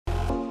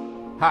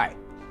Hi,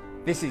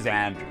 this is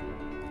Andrew,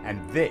 and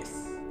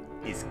this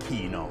is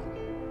Keen On,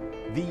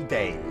 the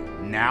daily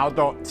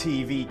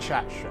now.tv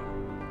chat show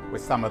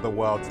with some of the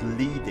world's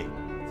leading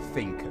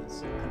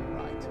thinkers and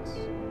writers.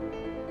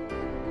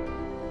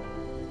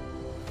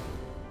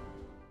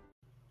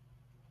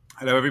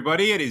 Hello,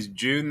 everybody. It is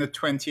June the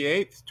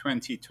 28th,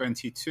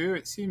 2022.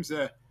 It seems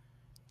a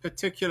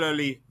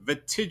particularly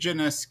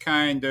vertiginous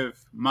kind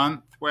of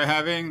month we're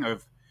having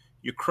of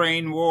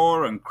Ukraine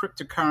war and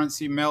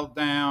cryptocurrency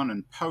meltdown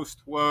and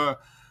post-war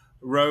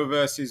Roe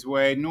versus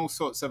Wade and all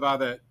sorts of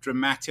other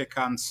dramatic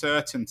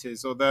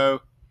uncertainties,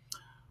 although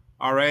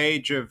our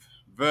age of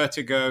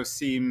vertigo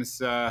seems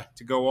to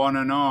go on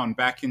and on.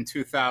 Back in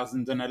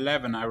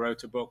 2011, I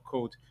wrote a book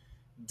called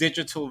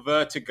Digital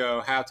Vertigo,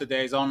 How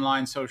Today's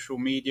Online Social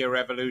Media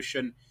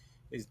Revolution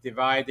is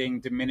Dividing,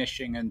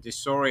 Diminishing, and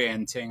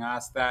Disorienting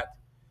us. That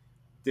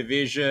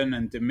division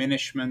and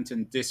diminishment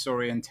and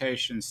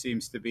disorientation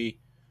seems to be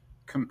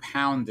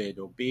compounded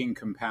or being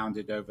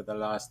compounded over the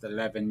last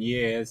 11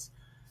 years.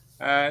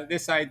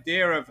 This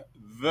idea of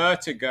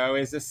vertigo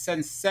is a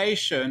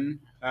sensation,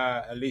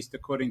 at least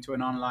according to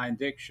an online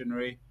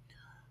dictionary,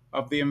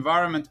 of the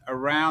environment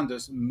around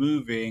us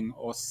moving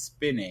or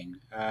spinning.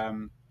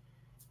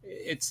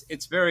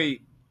 It's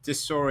very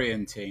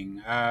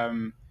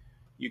disorienting.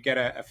 You get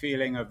a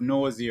feeling of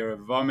nausea, of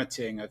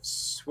vomiting, of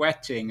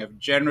sweating, of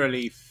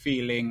generally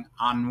feeling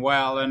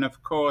unwell. And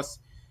of course,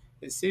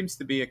 it seems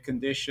to be a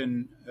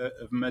condition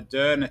of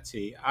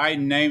modernity. I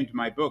named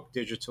my book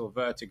Digital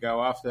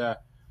Vertigo after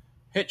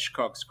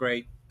Hitchcock's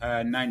great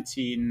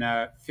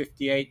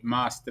 1958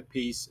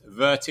 masterpiece,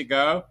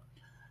 Vertigo,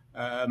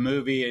 a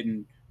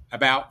movie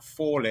about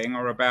falling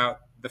or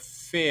about the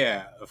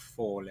fear of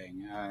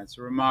falling. It's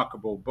a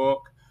remarkable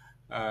book.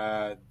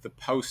 The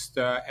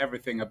poster,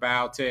 everything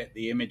about it,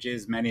 the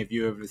images, many of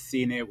you have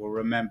seen it, will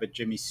remember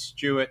Jimmy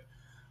Stewart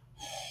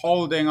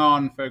holding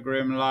on for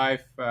grim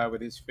life with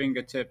his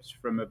fingertips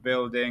from a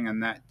building,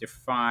 and that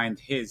defined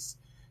his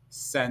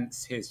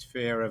sense, his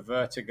fear of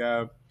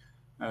vertigo.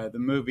 The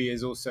movie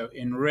is also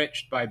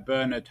enriched by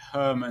Bernard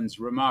Herrmann's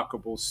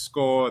remarkable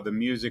score. The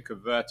music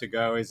of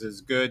Vertigo is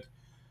as good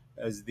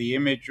as the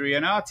imagery,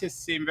 and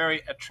artists seem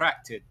very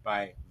attracted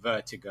by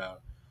vertigo.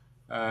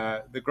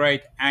 The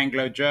great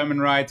Anglo-German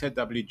writer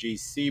W.G.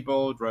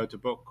 Sebald wrote a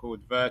book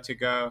called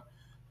Vertigo,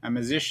 and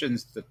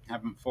musicians that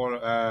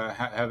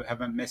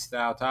haven't missed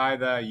out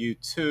either.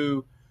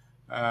 U2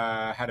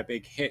 had a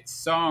big hit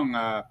song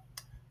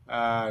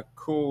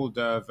called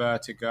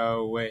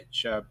Vertigo,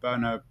 which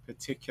Bono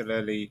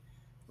particularly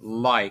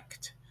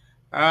liked.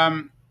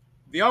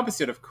 The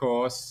opposite, of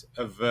course,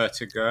 of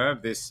vertigo,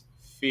 of this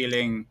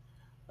feeling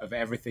of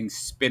everything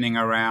spinning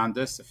around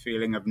us, a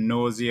feeling of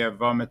nausea,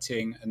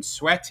 vomiting, and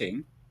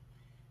sweating,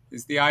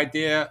 is the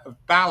idea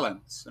of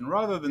balance. And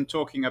rather than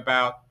talking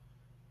about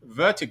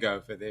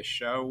vertigo for this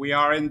show, we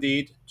are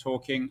indeed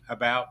talking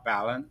about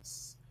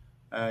balance.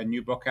 A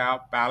new book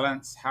out,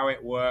 Balance, How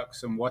It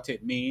Works and What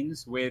It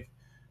Means, with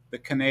the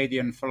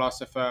Canadian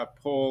philosopher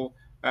Paul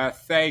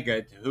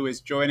Thagard, who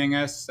is joining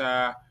us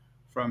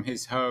from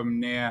his home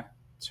near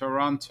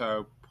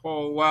Toronto.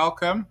 Paul,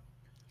 welcome.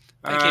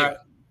 Thank you.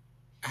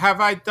 Have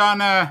I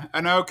done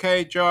an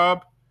okay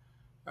job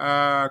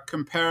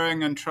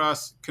comparing and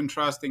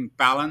contrasting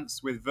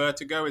balance with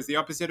vertigo? Is the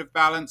opposite of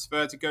balance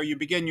vertigo? You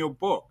begin your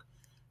book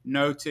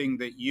noting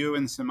that you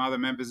and some other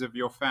members of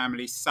your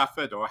family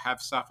suffered or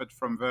have suffered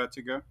from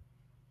vertigo.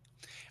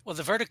 Well,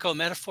 the vertigo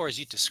metaphors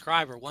you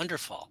describe are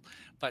wonderful,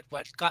 but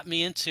what got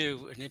me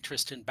into an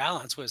interest in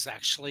balance was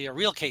actually a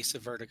real case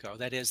of vertigo,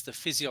 that is the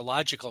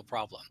physiological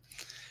problem.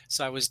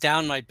 So I was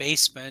down in my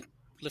basement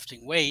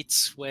lifting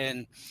weights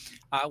when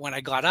I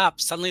got up,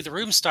 suddenly the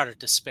room started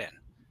to spin.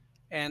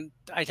 And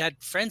I'd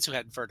had friends who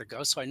had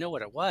vertigo, so I know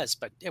what it was,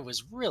 but it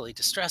was really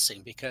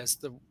distressing because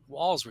the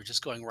walls were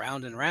just going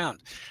round and round.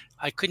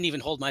 I couldn't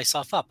even hold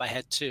myself up. I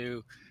had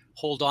to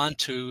hold on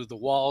to the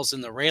walls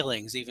and the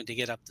railings even to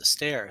get up the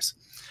stairs.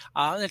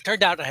 And it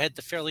turned out I had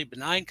the fairly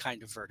benign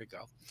kind of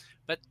vertigo,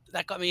 but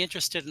that got me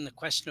interested in the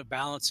question of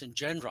balance in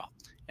general.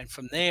 And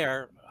from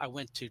there, I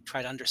went to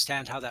try to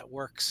understand how that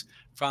works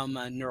from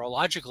a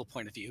neurological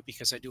point of view,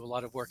 because I do a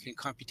lot of work in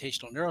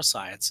computational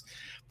neuroscience.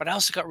 But I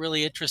also got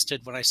really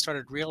interested when I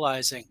started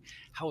realizing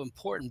how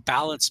important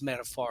balance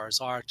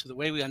metaphors are to the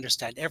way we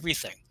understand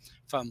everything,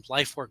 from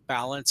life-work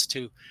balance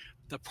to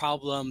the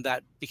problem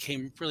that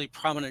became really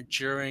prominent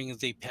during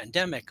the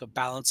pandemic of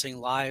balancing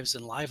lives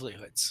and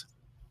livelihoods.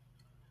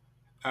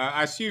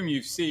 I assume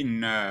you've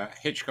seen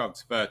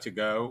Hitchcock's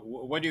Vertigo.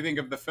 What do you think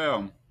of the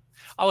film?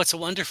 Oh, it's a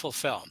wonderful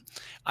film.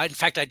 In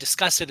fact, I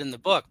discuss it in the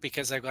book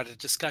because I've got a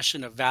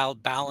discussion of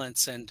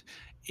balance and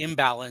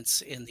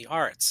imbalance in the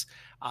arts.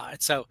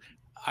 And so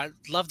I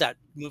love that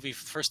movie the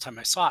first time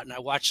I saw it, and I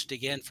watched it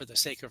again for the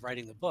sake of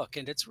writing the book.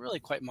 And it's really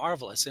quite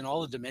marvelous in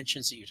all the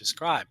dimensions that you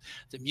describe.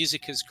 The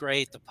music is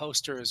great, the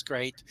poster is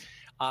great.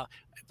 Uh,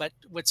 but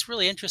what's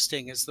really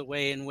interesting is the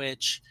way in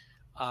which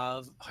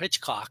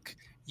Hitchcock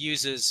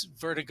uses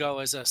vertigo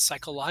as a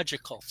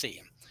psychological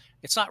theme.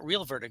 It's not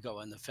real vertigo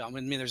in the film.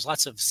 I mean, there's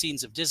lots of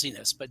scenes of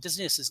dizziness, but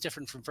dizziness is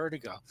different from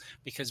vertigo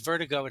because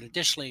vertigo, it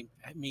additionally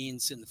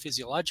means in the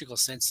physiological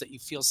sense that you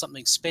feel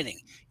something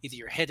spinning. Either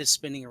your head is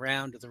spinning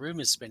around or the room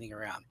is spinning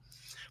around.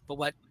 But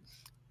what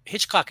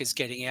Hitchcock is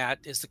getting at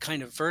is the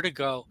kind of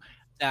vertigo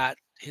that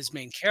his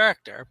main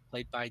character,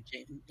 played by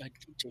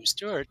James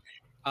Stewart,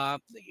 uh,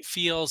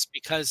 feels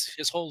because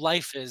his whole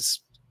life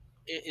is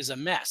a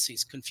mess.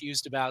 He's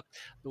confused about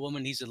the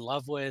woman he's in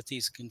love with.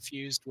 He's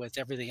confused with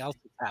everything else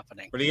that's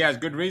happening. Well, he has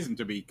good reason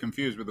to be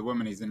confused with the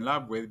woman he's in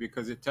love with,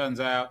 because it turns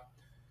out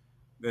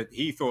that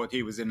he thought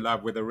he was in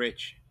love with a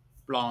rich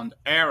blonde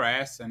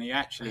heiress, and he Uh,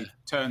 actually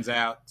turns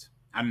out,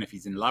 I don't know if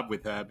he's in love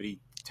with her, but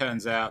he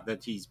turns out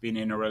that he's been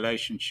in a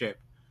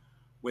relationship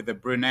with a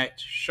brunette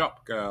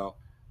shop girl.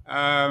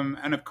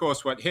 And of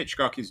course, what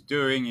Hitchcock is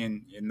doing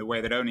in the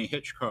way that only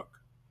Hitchcock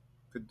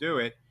could do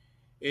it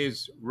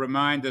is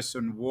remind us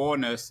and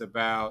warn us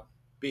about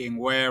being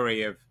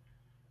wary of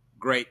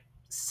great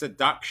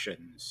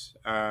seductions.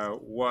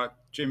 What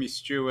Jimmy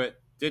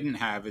Stewart didn't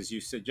have, as you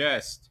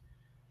suggest,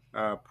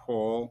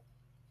 Paul,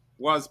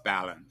 was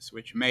balance,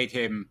 which made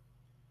him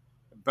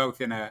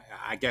both in a,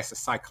 I guess, a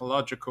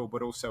psychological,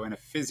 but also in a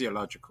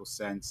physiological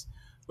sense,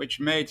 which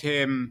made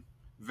him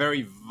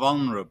very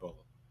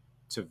vulnerable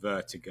to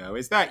vertigo.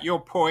 Is that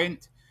your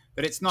point?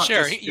 That it's not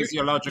sure, just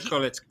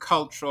physiological, it's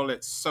cultural,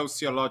 it's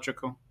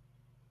sociological?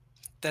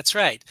 that's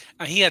right.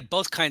 He had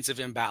both kinds of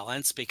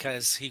imbalance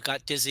because he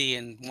got dizzy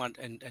and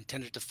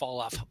tended to fall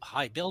off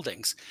high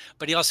buildings.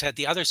 But he also had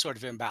the other sort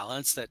of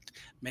imbalance that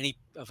many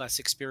of us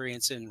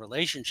experience in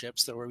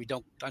relationships, that where we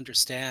don't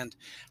understand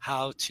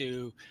how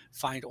to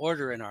find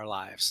order in our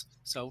lives.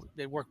 So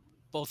they work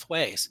both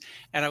ways.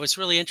 And I was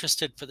really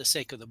interested, for the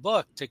sake of the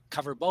book, to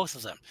cover both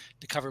of them,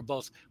 to cover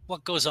both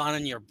what goes on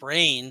in your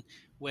brain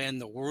when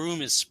the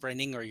room is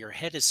spinning or your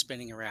head is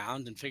spinning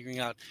around, and figuring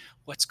out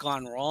what's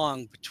gone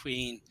wrong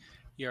between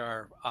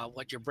your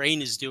what your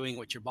brain is doing,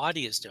 what your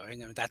body is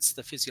doing. I mean, that's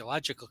the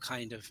physiological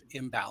kind of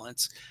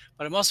imbalance.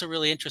 But I'm also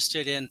really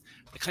interested in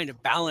the kind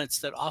of balance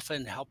that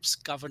often helps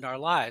govern our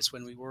lives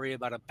when we worry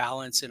about a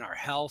balance in our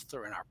health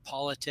or in our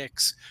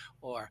politics,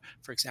 or,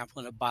 for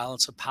example, in a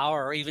balance of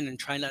power, or even in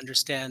trying to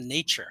understand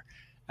nature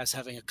as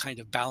having a kind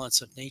of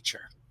balance of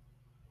nature.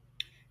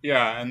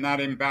 Yeah, and that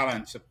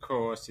imbalance, of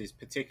course, is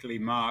particularly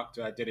marked.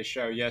 I did a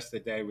show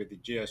yesterday with the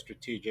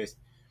geostrategist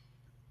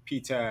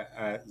Peter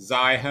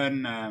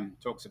Zeihan,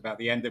 talks about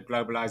the end of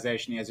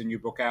globalization. He has a new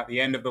book out.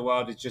 The End of the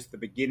World is Just the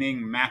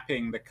Beginning,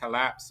 mapping the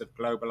collapse of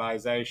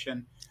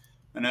globalization.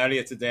 And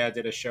earlier today, I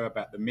did a show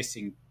about the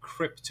missing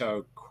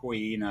crypto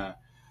queen, a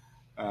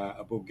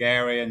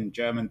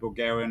German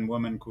Bulgarian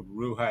woman called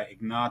Ruha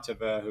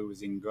Ignatova, who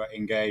was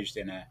engaged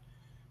in a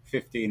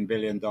 $15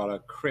 billion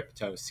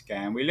crypto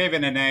scam. We live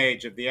in an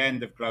age of the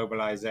end of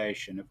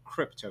globalization, of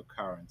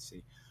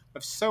cryptocurrency,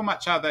 of so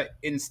much other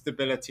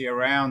instability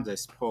around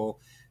us, Paul.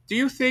 Do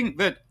you think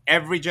that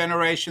every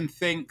generation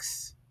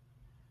thinks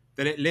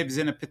that it lives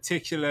in a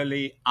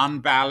particularly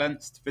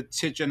unbalanced,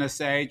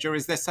 vertiginous age, or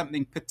is there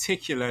something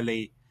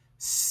particularly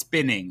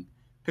spinning,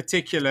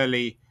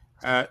 particularly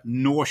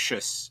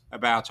nauseous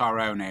about our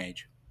own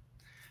age?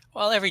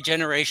 Well, every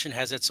generation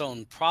has its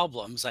own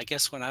problems. I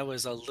guess when I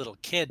was a little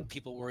kid,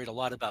 people worried a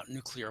lot about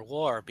nuclear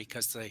war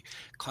because the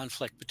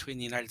conflict between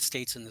the United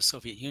States and the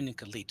Soviet Union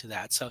could lead to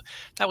that. So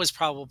that was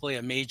probably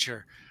a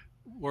major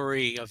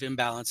worry of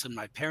imbalance in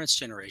my parents'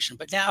 generation.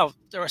 But now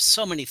there are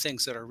so many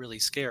things that are really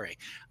scary.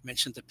 I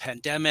mentioned the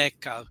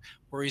pandemic,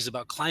 worries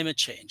about climate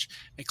change.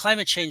 And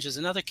climate change is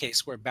another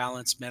case where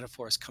balance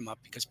metaphors come up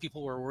because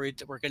people were worried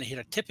that we're going to hit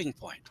a tipping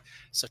point.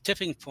 So,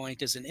 tipping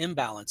point is an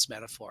imbalance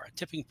metaphor. A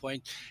tipping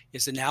point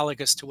is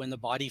analogous to when the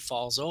body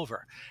falls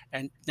over.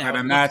 And now it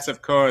And looks that's,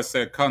 of course,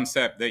 a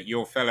concept that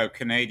your fellow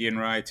Canadian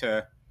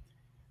writer,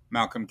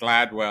 Malcolm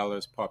Gladwell,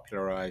 has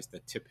popularized,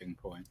 the tipping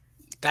point.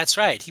 That's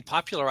right. He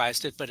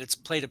popularized it, but it's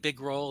played a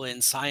big role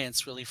in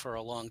science really for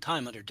a long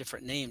time under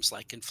different names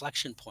like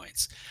inflection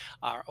points,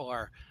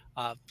 or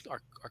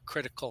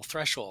critical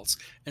thresholds.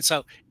 And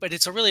so, but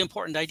it's a really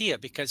important idea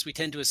because we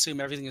tend to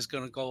assume everything is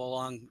going to go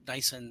along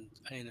nice and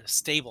in a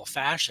stable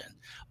fashion.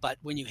 But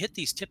when you hit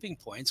these tipping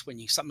points, when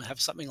you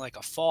have something like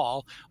a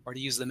fall, or to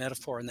use the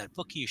metaphor in that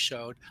book you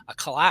showed, a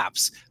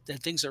collapse, then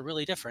things are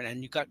really different.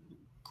 And you've got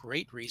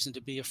great reason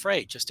to be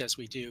afraid, just as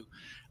we do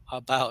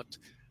about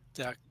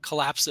the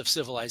collapse of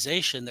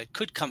civilization that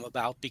could come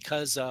about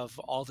because of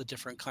all the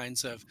different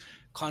kinds of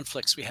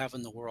conflicts we have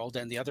in the world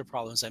and the other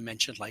problems I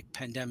mentioned, like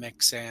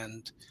pandemics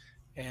and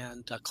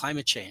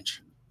climate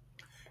change.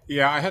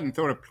 Yeah, I hadn't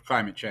thought of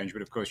climate change,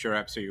 but of course, you're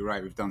absolutely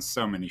right. We've done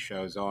so many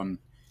shows on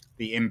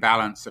the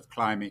imbalance of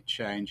climate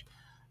change.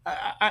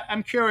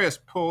 I'm curious,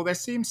 Paul, there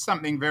seems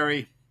something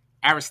very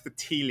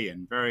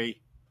Aristotelian,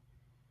 very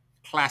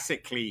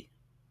classically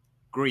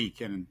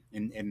Greek in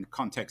the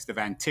context of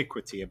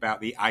antiquity about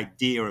the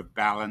idea of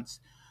balance.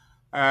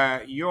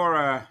 You're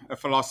a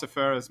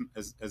philosopher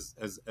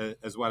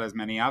as well as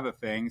many other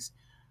things.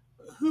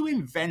 Who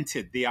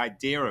invented the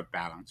idea of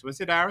balance? Was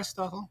it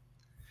Aristotle?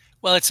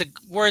 Well, it's a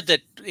word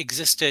that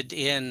existed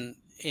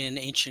in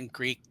ancient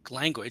Greek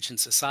language and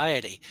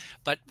society.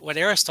 But what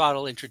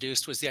Aristotle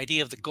introduced was the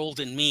idea of the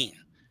golden mean,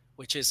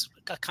 which is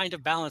a kind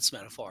of balance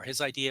metaphor.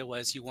 His idea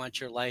was you want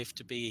your life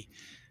to be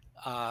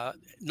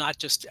not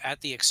just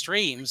at the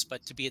extremes,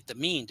 but to be at the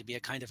mean, to be a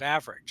kind of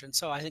average. And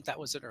so I think that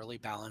was an early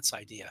balance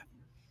idea.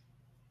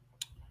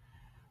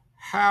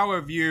 How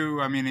have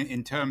you, I mean,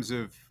 in terms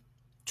of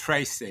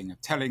tracing,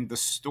 of telling the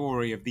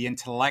story of the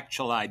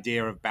intellectual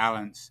idea of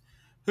balance,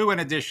 who, in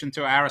addition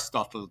to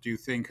Aristotle, do you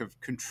think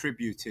have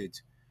contributed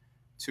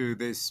to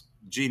this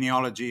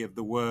genealogy of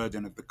the word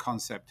and of the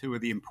concept? Who are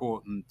the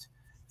important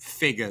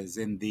figures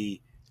in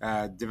the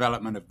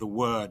development of the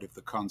word, of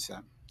the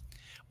concept?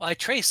 Well, I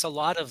trace a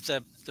lot of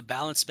the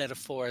balance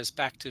metaphors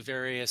back to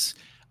various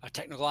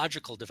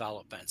technological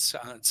developments.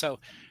 So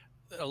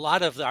a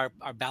lot of our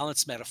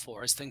balance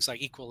metaphors, things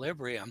like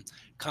equilibrium,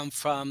 come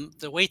from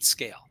the weight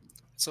scale.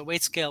 So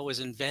weight scale was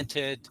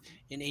invented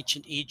in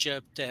ancient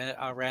Egypt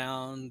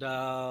around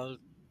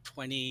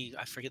 20,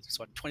 I forget this,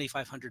 what,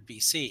 2500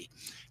 BC.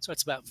 So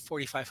it's about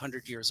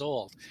 4,500 years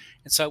old.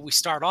 And so we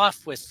start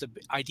off with the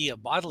idea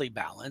of bodily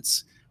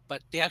balance,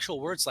 but the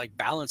actual words like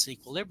balance and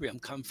equilibrium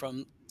come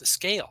from the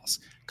scales,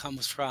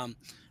 comes from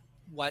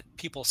what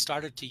people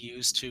started to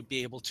use to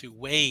be able to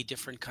weigh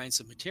different kinds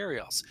of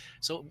materials.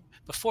 So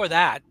before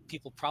that,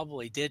 people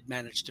probably did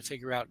manage to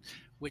figure out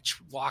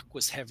which rock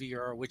was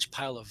heavier or which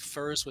pile of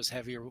furs was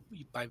heavier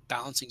by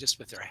balancing just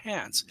with their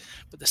hands.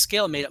 But the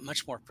scale made it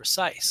much more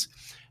precise.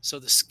 So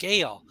the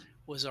scale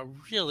was a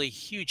really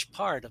huge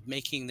part of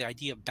making the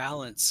idea of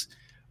balance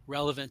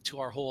relevant to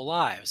our whole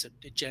lives.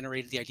 It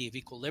generated the idea of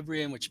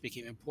equilibrium, which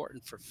became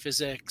important for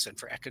physics and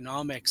for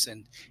economics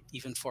and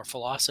even for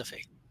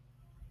philosophy.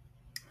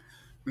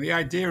 The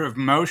idea of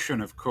motion,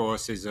 of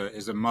course, is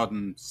a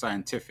modern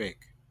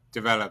scientific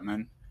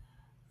development.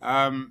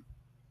 Um,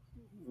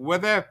 were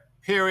there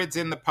periods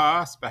in the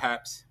past,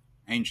 perhaps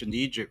ancient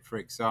Egypt, for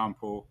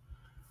example,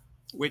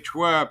 which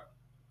were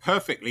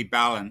perfectly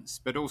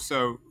balanced, but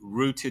also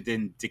rooted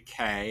in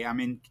decay? I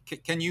mean,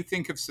 can you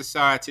think of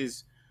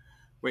societies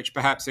which,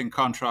 perhaps in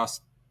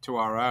contrast to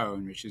our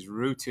own, which is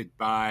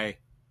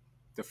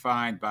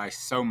defined by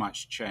so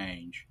much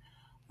change,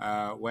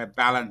 where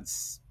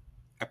balance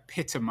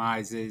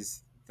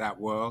epitomizes that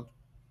world?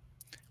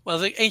 Well,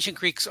 the ancient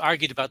Greeks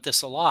argued about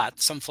this a lot.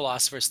 Some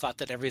philosophers thought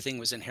that everything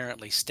was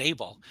inherently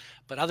stable,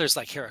 but others,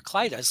 like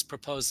Heraclitus,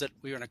 proposed that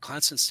we were in a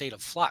constant state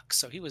of flux.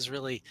 So he was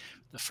really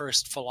the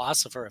first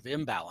philosopher of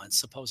imbalance,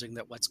 supposing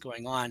that what's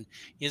going on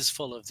is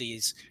full of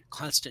these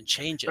constant But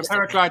changes that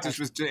make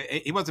Heraclitus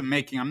life. he wasn't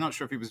making, I'm not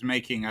sure if he was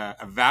making a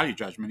value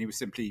judgment. He was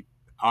simply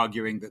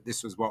arguing that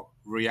this was what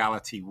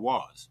reality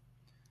was.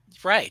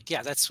 Right.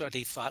 Yeah, that's what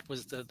he thought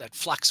was that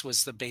flux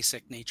was the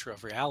basic nature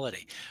of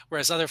reality.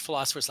 Whereas other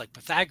philosophers like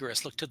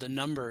Pythagoras looked to the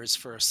numbers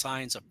for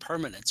signs of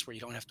permanence, where you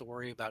don't have to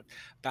worry about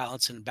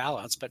balance and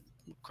imbalance. But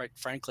quite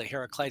frankly,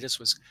 Heraclitus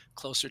was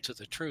closer to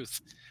the truth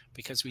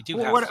because we do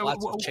What, have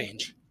what, lots of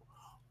change.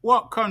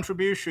 what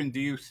contribution do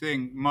you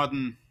think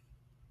modern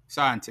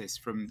scientists,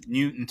 from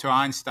Newton to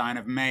Einstein,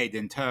 have made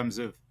in terms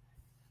of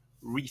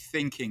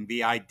rethinking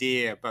the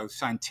idea, both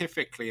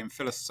scientifically and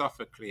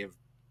philosophically, of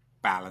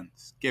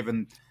balance,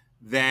 given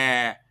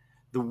their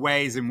the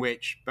ways in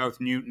which both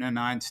Newton and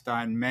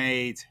Einstein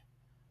made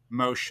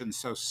motion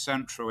so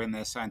central in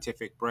their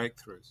scientific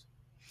breakthroughs?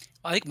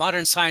 I think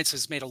modern science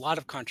has made a lot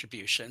of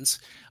contributions.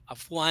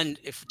 Of one,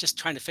 if just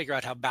trying to figure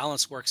out how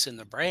balance works in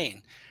the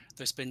brain,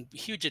 there's been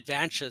huge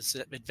advances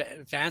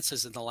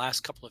in the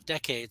last couple of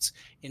decades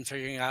in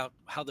figuring out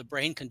how the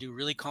brain can do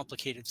really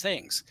complicated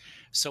things.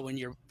 So when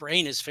your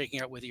brain is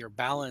figuring out whether you're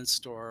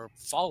balanced or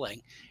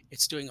falling,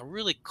 it's doing a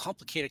really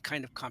complicated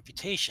kind of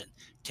computation,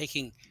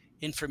 taking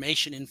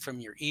information in from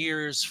your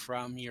ears,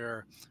 from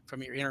your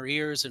inner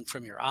ears, and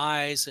from your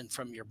eyes, and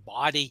from your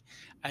body,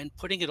 and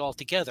putting it all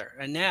together.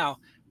 And now,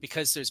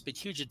 because there's been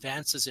huge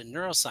advances in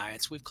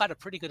neuroscience, we've got a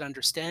pretty good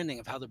understanding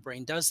of how the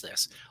brain does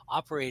this,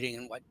 operating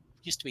in what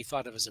used to be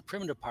thought of as a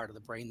primitive part of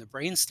the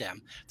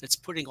brainstem, that's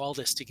putting all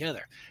this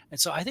together. And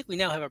so I think we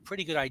now have a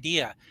pretty good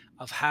idea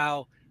of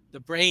how the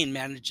brain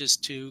manages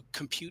to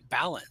compute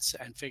balance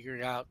and figure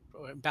it out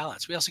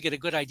balance. We also get a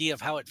good idea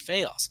of how it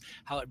fails,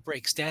 how it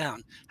breaks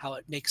down, how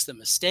it makes the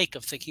mistake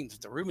of thinking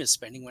that the room is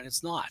spinning when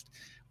it's not.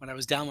 When I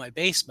was down my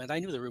basement, I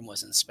knew the room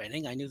wasn't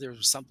spinning. I knew there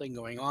was something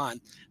going on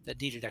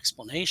that needed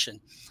explanation.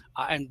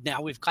 And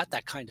now we've got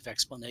that kind of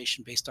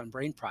explanation based on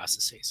brain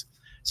processes.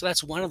 So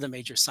that's one of the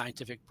major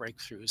scientific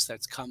breakthroughs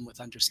that's come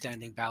with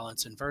understanding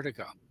balance and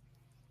vertigo.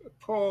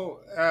 Paul,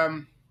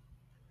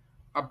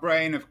 our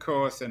brain, of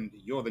course, and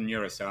you're the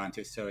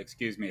neuroscientist, so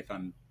excuse me if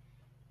I'm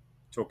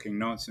talking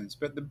nonsense,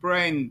 but the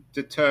brain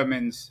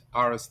determines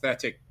our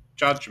aesthetic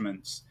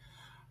judgments.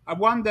 I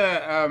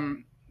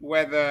wonder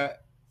whether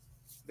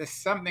there's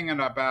something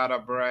about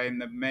our brain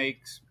that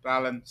makes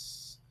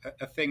balance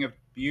a thing of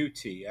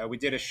beauty. We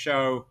did a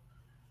show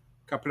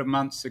a couple of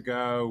months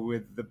ago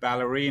with the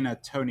ballerina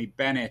Tony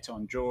Bennett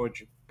on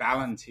George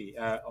on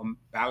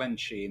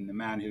Balanchine, the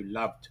man who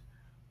loved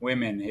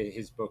women.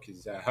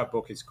 Her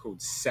book is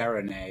called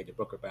Serenade, a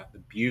book about the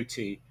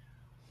beauty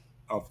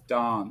of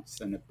dance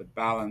and of the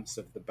balance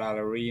of the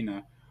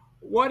ballerina.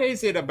 What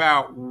is it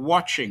about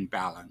watching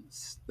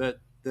balance that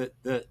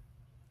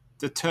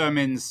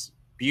determines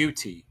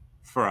beauty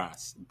for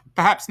us?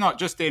 Perhaps not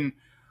just in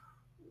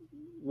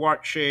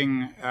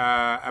watching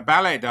a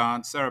ballet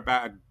dancer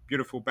about a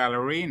beautiful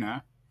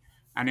ballerina,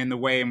 and in the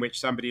way in which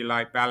somebody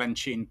like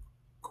Balanchine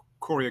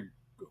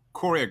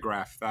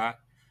choreographed that,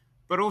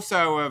 but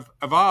also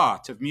of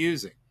art, of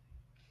music.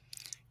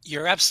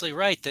 You're absolutely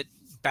right that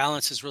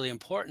balance is really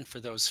important for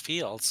those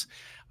fields,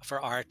 for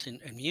art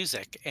and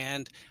music.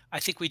 And I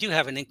think we do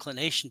have an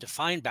inclination to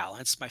find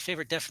balance. My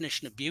favorite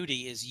definition of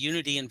beauty is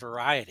unity and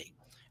variety.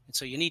 And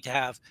so you need to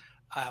have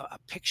a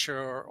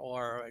picture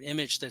or an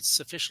image that's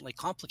sufficiently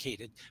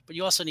complicated, but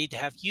you also need to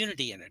have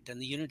unity in it. And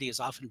the unity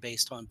is often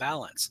based on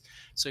balance.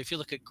 So if you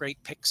look at great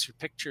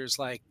pictures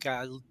like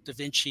Da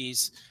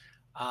Vinci's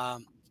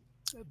um,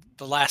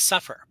 the Last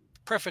Supper,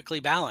 perfectly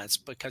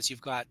balanced because you've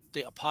got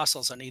the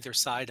apostles on either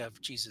side of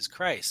Jesus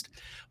Christ.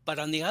 But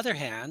on the other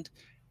hand,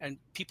 and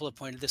people have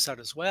pointed this out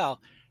as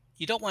well,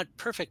 you don't want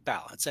perfect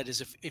balance. That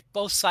is, if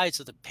both sides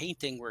of the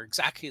painting were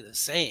exactly the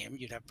same,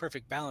 you'd have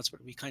perfect balance, but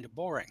it would be kind of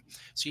boring.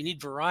 So you need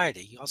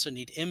variety. You also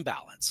need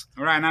imbalance.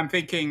 Right, and I'm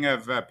thinking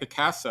of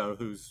Picasso,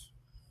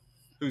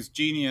 whose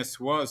genius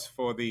was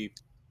for the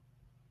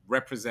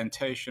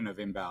representation of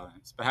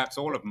imbalance, perhaps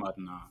all of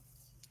modern art.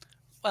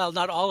 Well,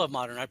 not all of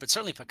modern art, but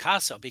certainly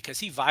Picasso, because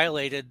he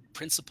violated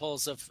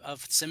principles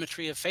of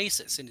symmetry of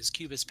faces in his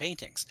Cubist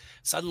paintings.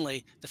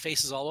 Suddenly, the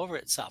face is all over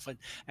itself.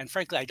 And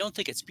frankly, I don't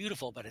think it's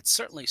beautiful, but it's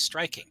certainly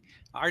striking.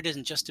 Art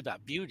isn't just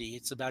about beauty,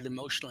 it's about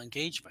emotional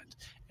engagement.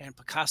 And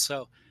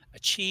Picasso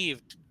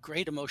achieved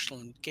great emotional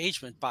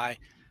engagement by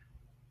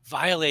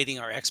violating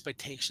our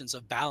expectations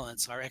of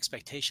balance, our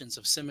expectations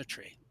of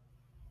symmetry.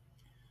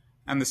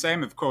 And the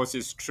same, of course,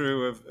 is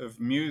true of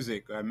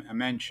music. I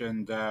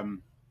mentioned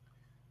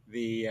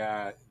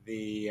the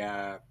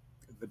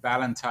the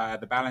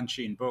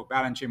Balanchine book.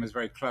 Balanchine was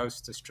very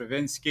close to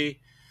Stravinsky,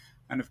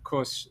 and of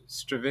course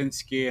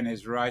Stravinsky and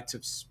his Rite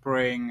of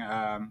Spring,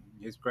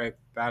 his great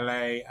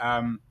ballet,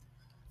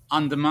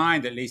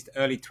 undermined at least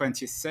early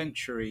 20th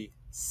century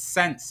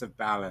sense of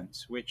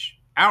balance, which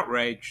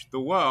outraged the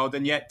world.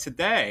 And yet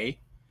today,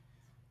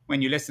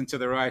 when you listen to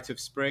the Rite of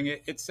Spring,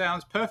 it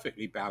sounds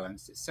perfectly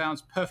balanced. It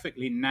sounds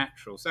perfectly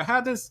natural. So how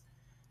does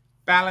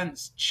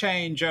balance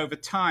change over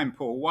time,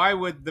 Paul? Why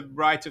would the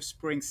Rite of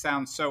Spring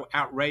sound so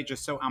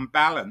outrageous, so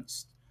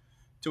unbalanced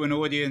to an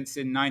audience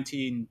in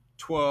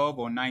 1912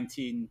 or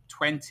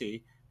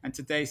 1920, and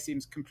today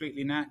seems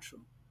completely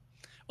natural?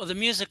 Well, the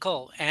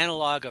musical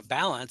analog of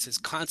balance is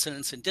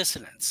consonance and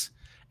dissonance.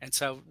 And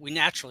so we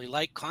naturally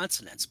like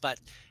consonance, but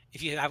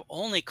if you have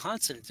only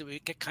consonants, it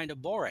would get kind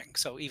of boring.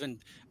 So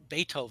even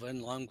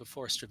Beethoven, long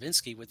before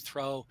Stravinsky, would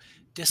throw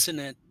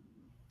dissonant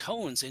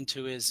tones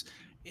into his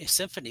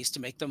symphonies to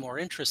make them more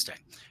interesting.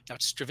 Now,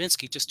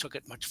 Stravinsky just took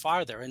it much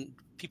farther, and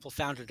people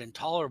found it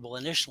intolerable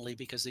initially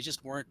because they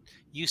just weren't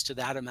used to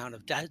that amount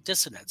of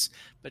dissonance.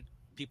 But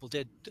people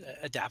did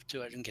adapt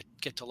to it and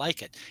get to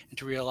like it, and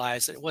to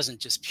realize that it wasn't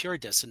just pure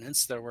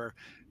dissonance. There were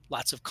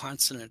lots of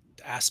consonant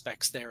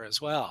aspects there as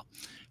well.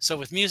 So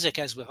with music,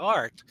 as with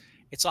art,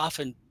 it's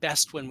often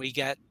best when we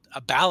get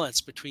a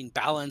balance between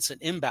balance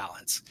and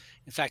imbalance.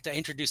 In fact, I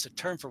introduced a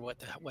term for what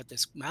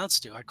this amounts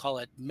to. I call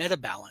it meta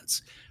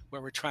balance,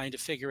 where we're trying to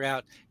figure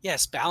out,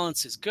 yes,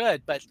 balance is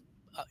good, but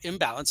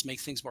imbalance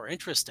makes things more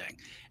interesting.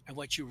 And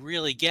what you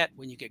really get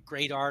when you get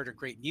great art or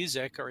great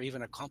music or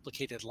even a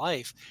complicated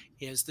life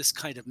is this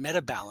kind of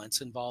meta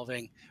balance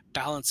involving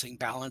balancing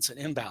balance and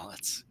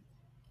imbalance.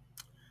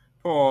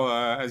 Paul,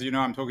 as you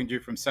know, I'm talking to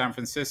you from San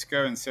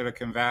Francisco in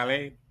Silicon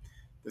Valley,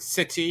 the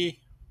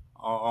city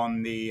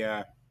on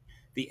the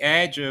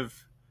edge of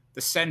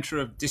the center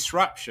of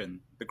disruption.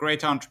 The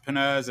great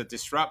entrepreneurs are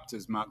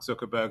disruptors. Mark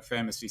Zuckerberg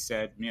famously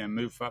said,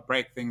 move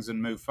break things and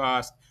move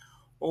fast.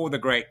 All the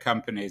great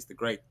companies, the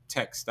great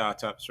tech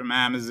startups from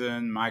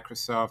Amazon,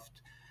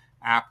 Microsoft,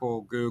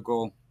 Apple,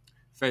 Google,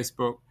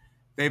 Facebook,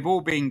 they've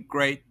all been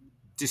great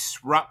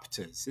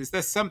disruptors. Is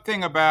there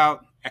something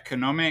about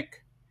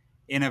economic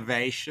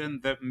innovation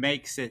that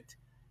makes it,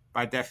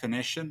 by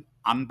definition,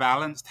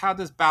 unbalanced? How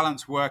does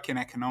balance work in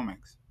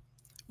economics?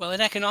 Well,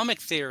 in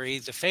economic theory,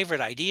 the favorite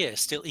idea is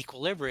still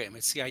equilibrium.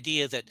 It's the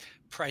idea that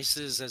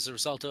prices, as a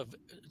result of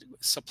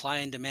supply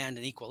and demand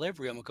and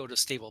equilibrium, will go to a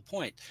stable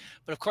point.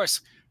 But of course,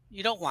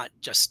 you don't want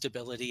just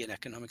stability in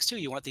economics too.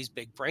 You want these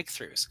big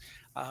breakthroughs.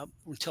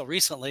 Until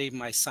recently,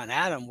 my son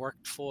Adam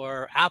worked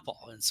for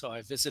Apple, and so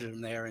I visited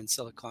him there in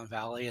Silicon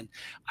Valley. And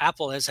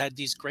Apple has had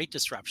these great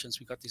disruptions.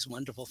 We've got these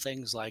wonderful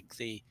things like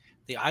the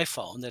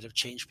iPhone that have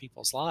changed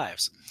people's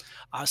lives.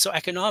 So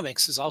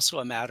economics is also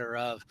a matter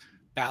of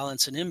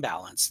balance and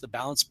imbalance. The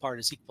balance part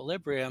is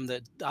equilibrium.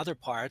 The other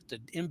part, the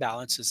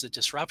imbalance, is the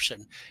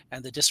disruption.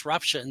 And the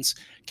disruptions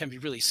can be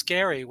really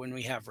scary when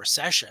we have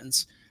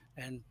recessions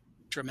and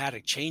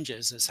dramatic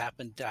changes, as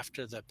happened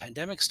after the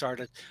pandemic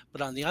started.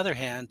 But on the other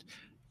hand,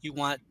 you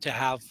want to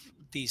have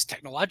these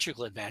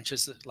technological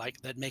advances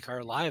that make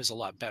our lives a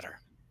lot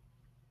better.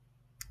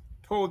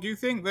 Paul, do you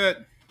think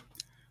that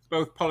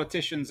both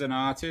politicians and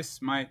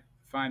artists might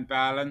find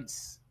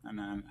balance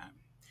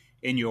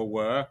in your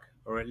work,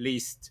 or at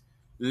least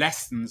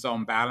lessons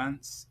on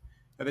balance.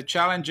 Are the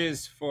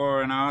challenges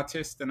for an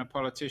artist and a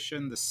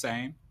politician the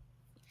same?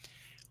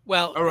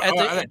 Well, Or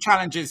are the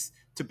challenges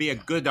to be a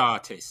good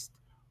artist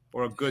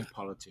or a good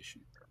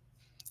politician?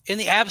 in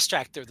the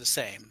abstract, they're the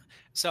same.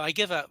 So I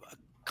give a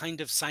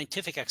kind of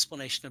scientific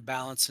explanation of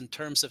balance in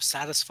terms of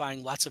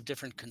satisfying lots of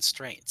different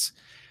constraints.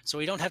 So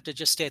we don't have to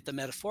just stay at the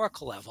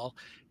metaphorical level.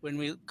 When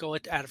we go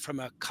at it from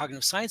a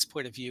cognitive science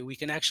point of view, we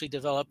can actually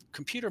develop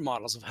computer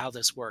models of how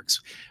this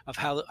works, of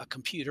how a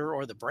computer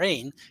or the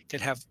brain can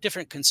have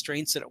different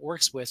constraints that it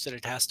works with that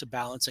it has to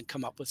balance and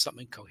come up with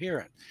something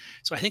coherent.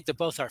 So I think that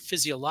both our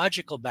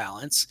physiological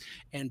balance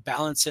and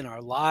balance in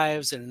our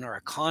lives and in our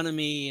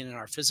economy and in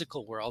our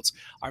physical worlds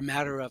are a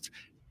matter of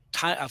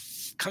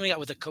coming up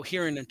with a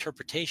coherent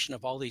interpretation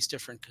of all these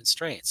different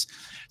constraints.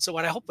 So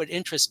what I hope would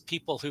interest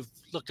people who've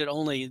looked at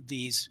only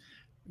these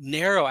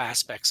narrow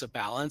aspects of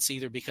balance,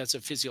 either because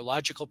of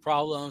physiological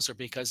problems or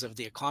because of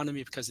the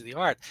economy, because of the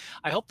art,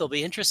 I hope they'll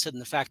be interested in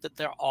the fact that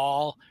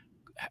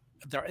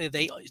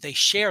they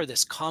share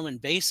this common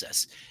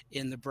basis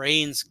in the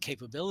brain's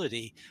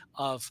capability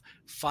of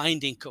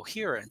finding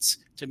coherence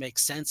to make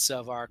sense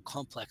of our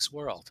complex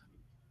world.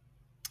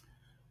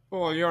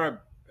 Well,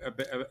 you're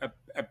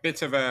a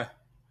bit of a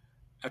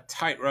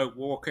tightrope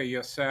walker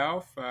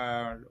yourself,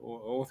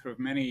 author of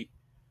many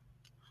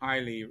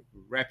highly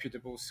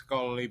reputable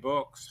scholarly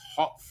books: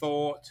 Hot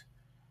Thought,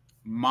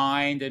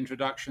 Mind,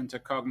 Introduction to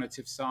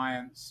Cognitive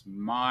Science,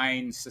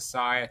 Mind,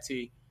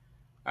 Society.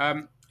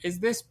 Is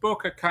this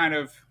book a kind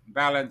of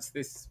balance,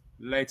 this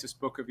latest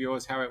book of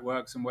yours, How It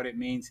Works and What It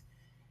Means?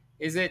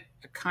 Is it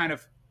a kind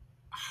of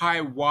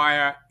high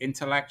wire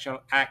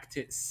intellectual act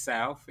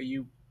itself? Are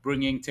you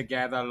bringing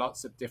together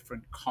lots of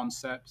different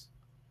concepts?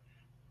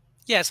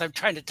 Yes, I'm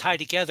trying to tie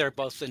together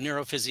both the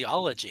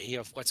neurophysiology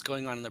of what's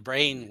going on in the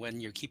brain when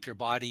you keep your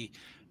body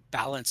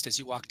balanced as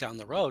you walk down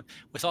the road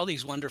with all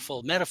these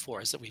wonderful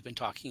metaphors that we've been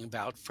talking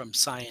about from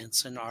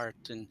science and art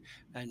and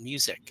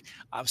music.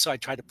 So I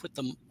try to put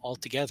them all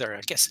together.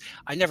 I guess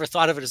I never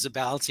thought of it as a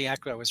balancing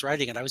act when I was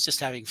writing it. I was just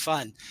having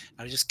fun.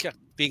 I just kept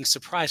being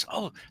surprised.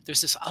 Oh,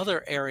 there's this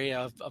other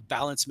area of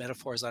balance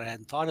metaphors that I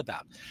hadn't thought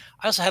about.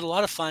 I also had a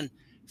lot of fun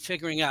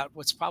figuring out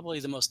what's probably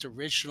the most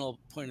original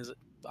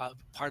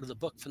part of the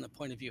book from the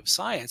point of view of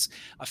science,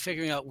 of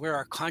figuring out where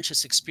our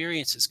conscious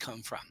experiences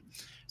come from.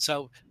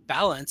 So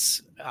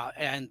balance,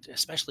 and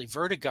especially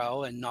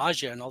vertigo and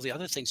nausea and all the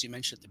other things you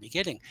mentioned at the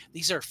beginning,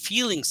 these are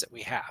feelings that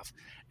we have.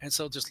 And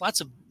so there's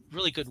lots of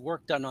really good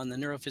work done on the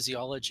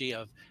neurophysiology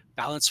of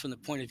balance from the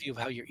point of view of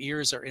how your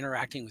ears are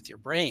interacting with your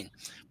brain.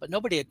 But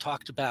nobody had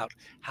talked about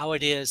how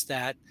it is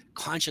that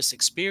conscious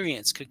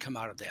experience could come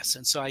out of this.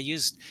 And so I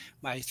used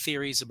my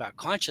theories about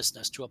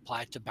consciousness to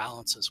apply it to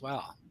balance as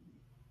well.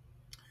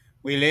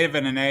 We live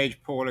in an age,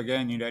 Paul,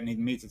 again, you don't need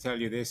me to tell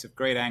you this, of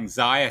great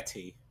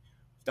anxiety.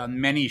 We've done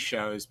many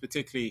shows,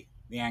 particularly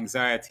the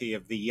anxiety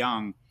of the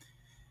young.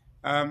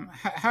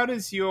 How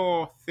does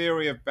your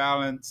theory of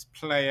balance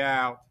play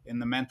out in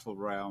the mental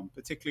realm,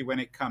 particularly when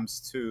it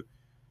comes to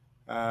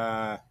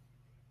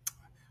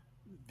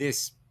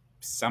this?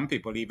 Some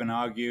people even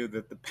argue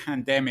that the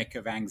pandemic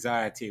of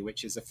anxiety,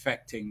 which is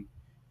affecting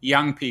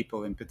young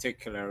people in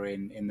particular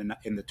in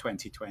the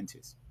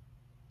 2020s.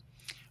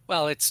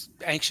 Well, it's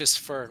anxious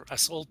for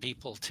us old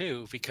people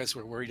too, because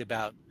we're worried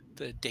about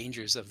the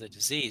dangers of the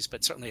disease.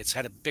 But certainly, it's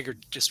had a bigger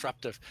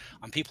disruptive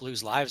on people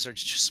whose lives are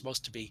just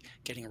supposed to be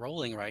getting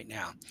rolling right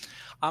now.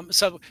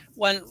 So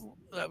when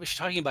we're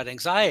talking about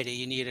anxiety,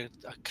 you need a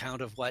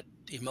account of what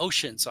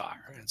emotions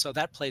are, and so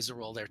that plays a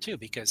role there too.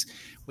 Because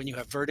when you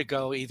have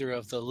vertigo, either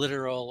of the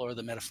literal or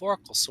the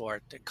metaphorical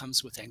sort, it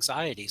comes with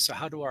anxiety. So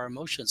how do our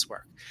emotions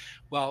work?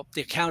 Well,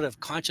 the account of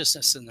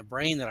consciousness in the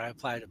brain that I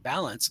apply to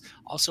balance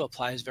also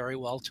applies very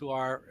well to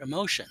our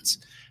emotions.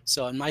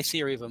 So in my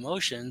theory of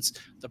emotions,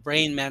 the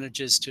brain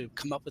manages to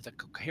come up with a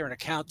coherent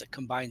account that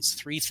combines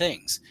three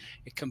things.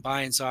 It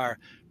combines our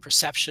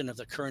perception of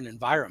the current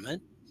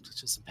environment,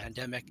 such as the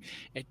pandemic.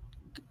 It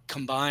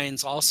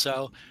combines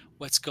also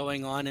what's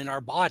going on in our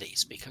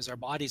bodies, because our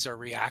bodies are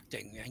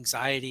reacting.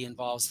 Anxiety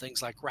involves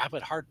things like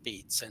rapid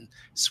heartbeats and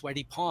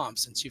sweaty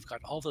palms, since you've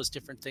got all those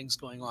different things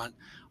going on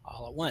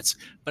all at once.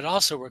 But it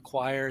also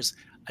requires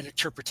an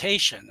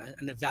interpretation,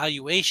 an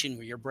evaluation,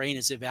 where your brain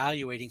is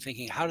evaluating,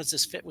 thinking, how does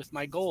this fit with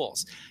my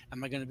goals?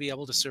 Am I going to be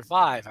able to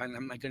survive?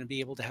 Am I going to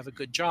be able to have a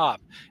good job?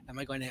 Am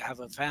I going to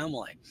have a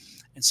family?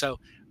 And so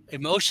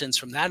emotions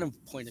from that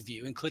point of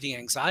view, including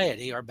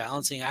anxiety, are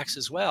balancing acts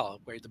as well,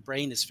 where the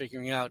brain is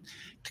figuring out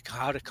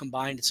how to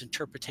combine its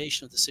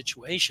interpretation of the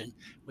situation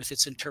with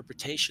its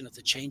interpretation of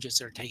the changes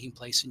that are taking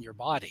place in your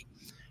body.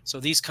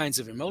 So these kinds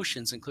of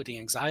emotions, including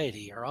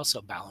anxiety, are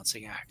also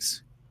balancing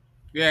acts.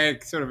 Yeah,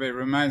 it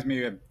reminds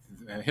me of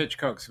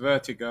Hitchcock's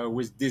Vertigo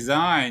was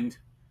designed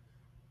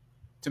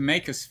to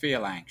make us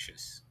feel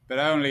anxious, but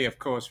only, of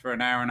course, for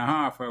an hour and a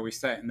half where we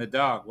sat in the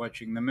dark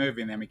watching the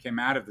movie, and then we came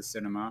out of the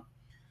cinema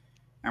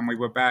and we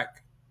were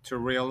back to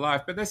real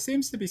life. But there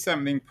seems to be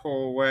something,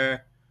 Paul,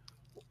 where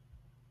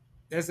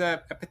there's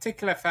a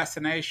particular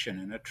fascination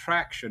and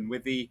attraction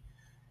with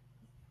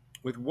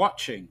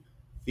watching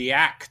the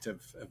act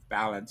of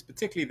balance,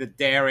 particularly the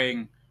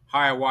daring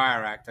high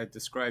wire act. I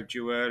described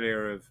you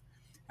earlier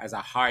as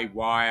a high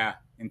wire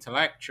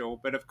intellectual,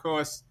 but of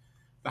course,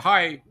 the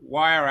high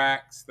wire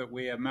acts that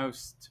we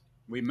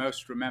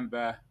most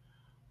remember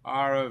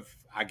are of,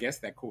 I guess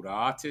they're called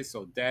artists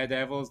or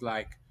daredevils,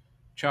 like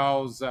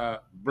Charles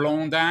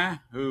Blondin,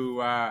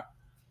 who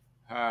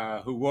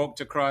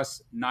walked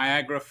across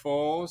Niagara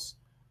Falls,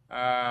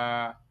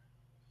 and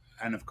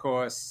of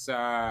course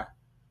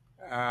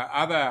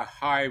other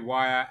high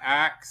wire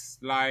acts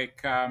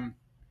like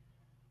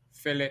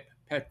Philip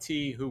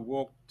Petit, who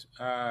walked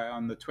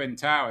on the Twin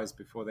Towers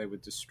before they were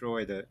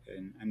destroyed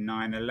in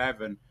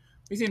 9/11.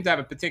 We seem to have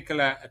a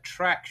particular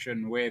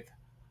attraction with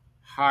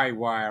high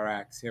wire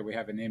acts. Here we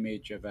have an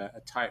image of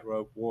a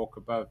tightrope walk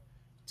above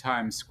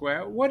Times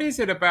Square. What is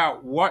it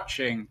about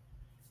watching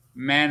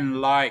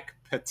men like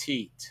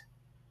Petit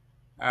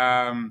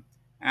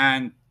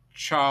and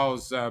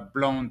Charles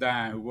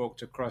Blondin, who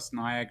walked across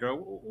Niagara?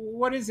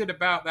 What is it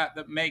about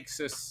that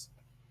makes us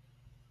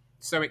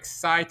so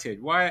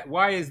excited?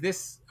 Why is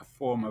this a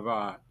form of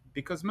art?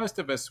 Because most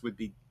of us would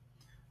be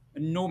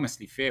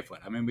enormously fearful.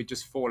 I mean, we'd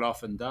just fall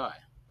off and die.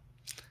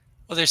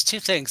 Well, there's two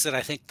things that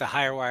I think the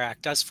Higher Wire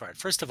Act does for it.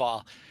 First of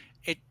all,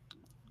 it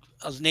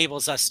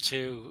enables us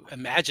to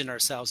imagine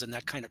ourselves in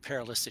that kind of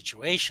perilous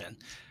situation.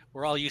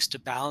 We're all used to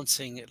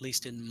balancing, at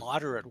least in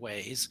moderate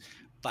ways,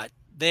 but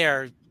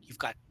there you've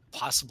got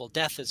possible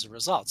death as a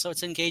result. So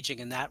it's engaging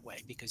in that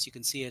way because you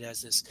can see it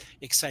as this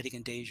exciting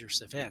and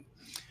dangerous event.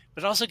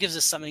 But it also gives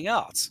us something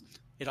else.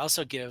 It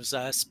also gives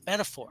us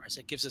metaphors.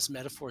 It gives us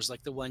metaphors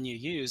like the one you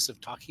use of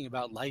talking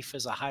about life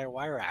as a higher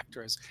wire act,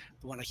 or as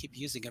the one I keep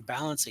using, a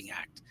balancing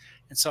act.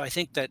 And so I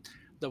think that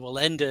the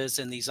Wallendas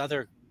and these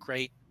other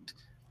great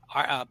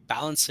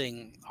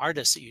balancing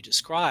artists that you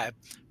describe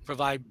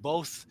provide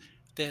both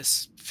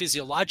this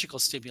physiological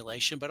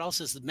stimulation, but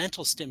also the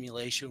mental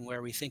stimulation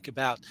where we think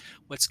about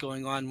what's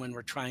going on when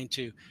we're trying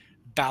to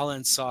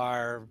balance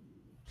our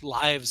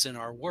lives and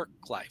our work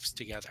lives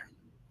together.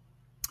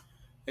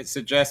 It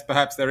suggests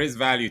perhaps there is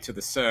value to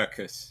the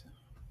circus.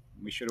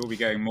 We should all be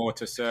going more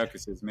to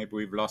circuses. Maybe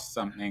we've lost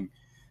something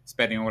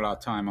spending all our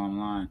time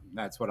online.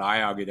 That's what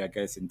I argued, I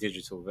guess, in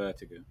Digital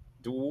Vertigo.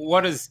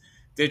 What has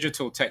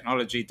digital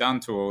technology done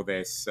to all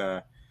this,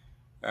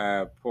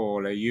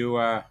 Paul? Are you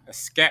a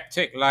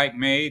skeptic like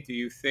me? Do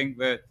you think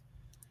that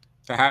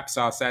perhaps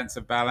our sense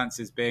of balance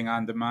is being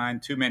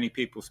undermined? Too many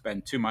people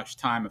spend too much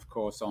time, of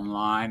course,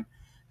 online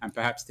and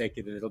perhaps take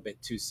it a little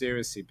bit too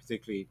seriously,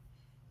 particularly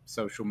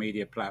social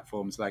media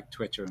platforms like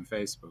Twitter and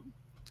Facebook.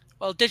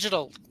 Well,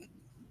 digital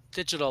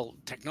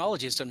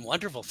technology has done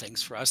wonderful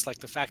things for us, like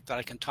the fact that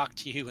I can talk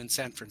to you in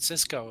San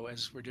Francisco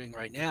as we're doing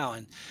right now.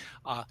 And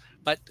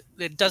but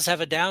it does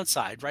have a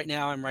downside. Right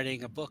now, I'm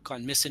writing a book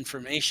on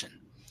misinformation,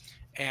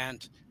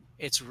 and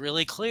it's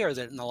really clear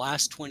that in the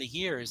last 20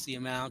 years, the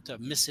amount of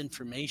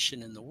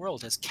misinformation in the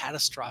world has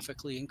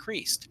catastrophically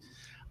increased.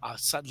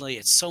 Suddenly,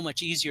 it's so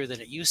much easier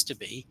than it used to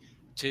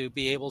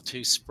be able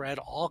to spread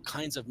all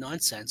kinds of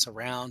nonsense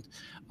around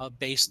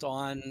based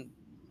on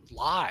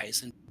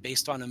lies and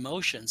based on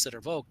emotions that are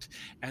evoked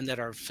and that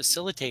are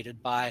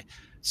facilitated by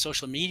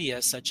social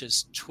media such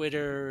as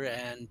Twitter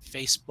and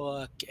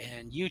Facebook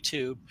and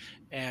YouTube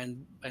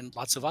and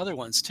lots of other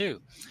ones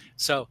too.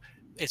 So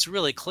it's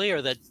really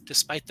clear that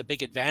despite the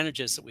big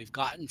advantages that we've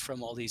gotten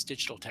from all these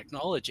digital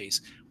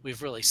technologies,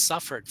 we've really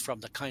suffered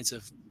from the kinds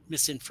of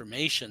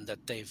misinformation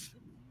that they've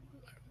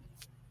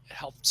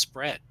helped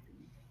spread.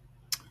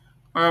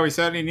 Well, we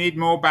certainly need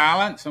more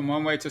balance, and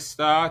one way to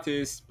start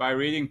is by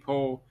reading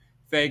Paul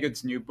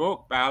Thagard's new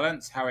book,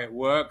 Balance, How It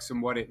Works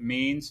and What It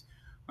Means.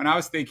 When I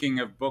was thinking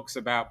of books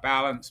about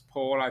balance,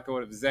 Paul, I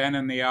thought of Zen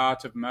and the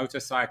Art of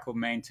Motorcycle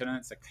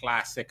Maintenance, a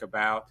classic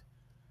about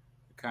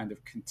the kind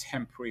of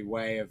contemporary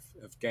way of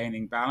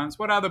gaining balance.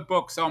 What other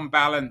books on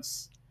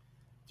balance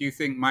do you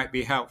think might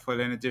be helpful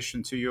in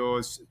addition to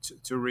yours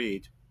to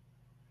read?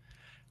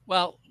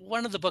 Well,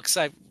 one of the books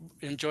I've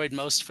enjoyed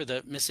most for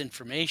the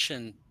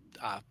misinformation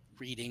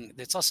reading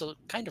that's also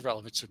kind of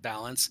relevant to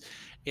balance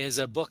is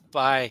a book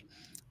by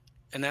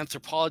an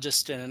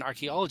anthropologist and an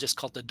archaeologist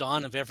called The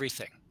Dawn of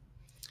Everything.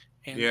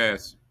 And,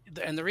 Yes.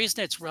 and the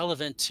reason it's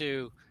relevant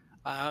to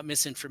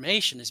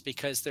misinformation is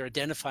because they're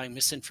identifying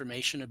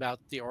misinformation about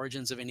the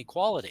origins of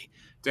inequality.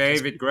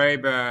 David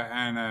Graeber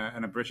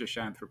and a British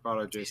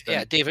anthropologist.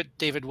 Yeah, David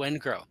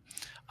Wengrow.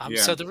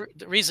 Yeah. So the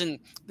reason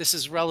this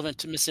is relevant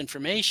to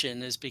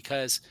misinformation is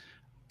because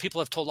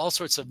people have told all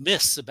sorts of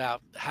myths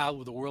about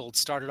how the world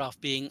started off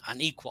being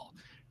unequal,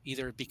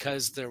 either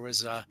because there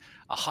was a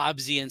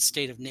Hobbesian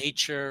state of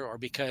nature or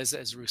because,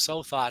 as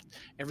Rousseau thought,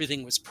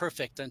 everything was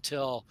perfect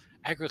until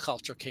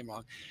agriculture came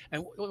along.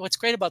 And what's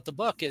great about the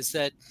book is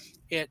that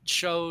it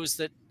shows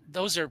that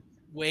those are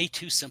way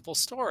too simple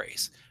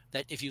stories,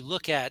 that if you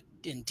look at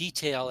in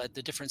detail at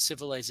the different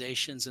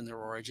civilizations and their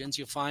origins,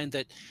 you'll find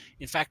that,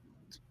 in fact,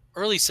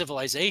 early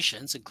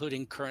civilizations,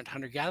 including current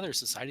hunter-gatherer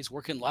societies,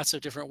 work in lots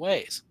of different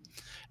ways.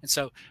 And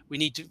so we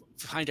need to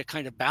find a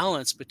kind of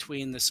balance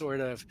between the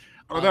sort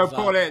Although, of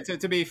Paul,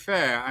 to be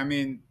fair, I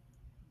mean,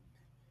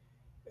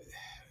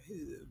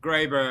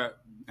 Graeber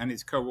and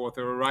his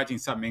co-author are writing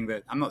something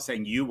that I'm not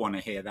saying you want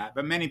to hear that,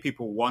 but many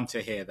people want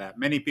to hear that.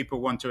 Many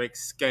people want to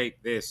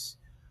escape this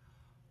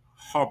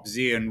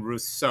Hobbesian,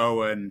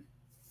 Rousseauan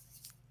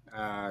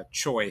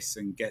choice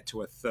and get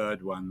to a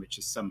third one, which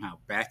is somehow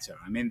better.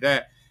 I mean,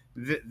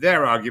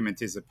 their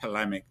argument is a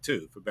polemic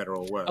too, for better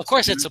or worse. Of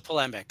course, it's a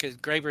polemic.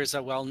 Graeber is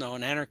a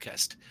well-known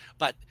anarchist,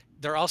 but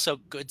they're also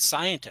good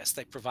scientists.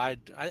 They provide.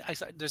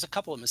 There's a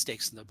couple of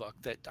mistakes in the book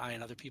that I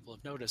and other people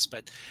have noticed,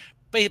 but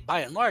by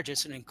and large,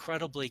 it's an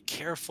incredibly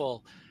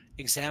careful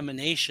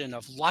examination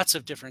of lots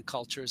of different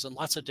cultures and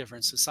lots of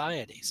different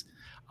societies.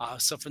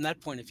 So from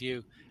that point of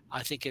view,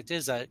 I think it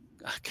is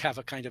have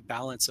a kind of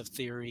balance of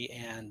theory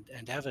and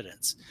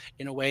evidence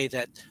in a way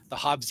that the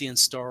Hobbesian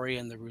story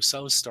and the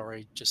Rousseau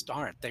story just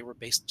aren't. They were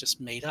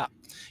just made up.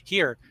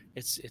 Here,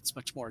 it's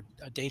much more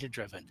data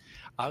driven.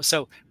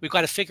 So we've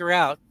got to figure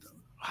out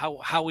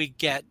how we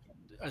get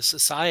a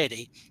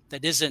society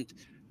that isn't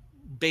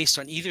based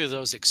on either of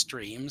those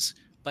extremes,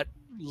 but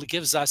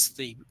gives us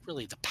the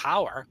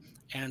power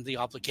and the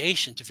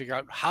obligation to figure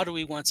out how do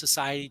we want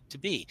society to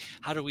be?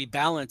 How do we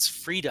balance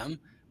freedom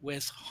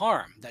with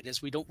harm? That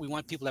is, we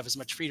want people to have as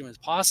much freedom as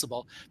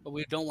possible, but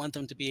we don't want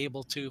them to be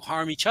able to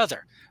harm each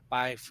other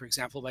by, for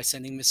example, by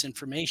sending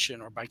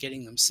misinformation or by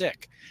getting them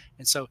sick.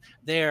 And so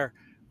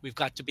we've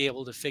got to be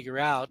able to figure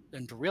out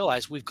and to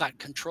realize we've got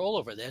control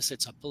over this.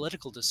 It's a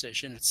political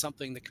decision. It's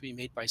something that can be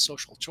made by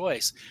social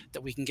choice,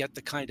 that we can get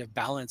the kind of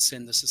balance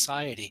in the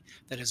society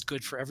that is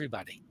good for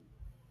everybody.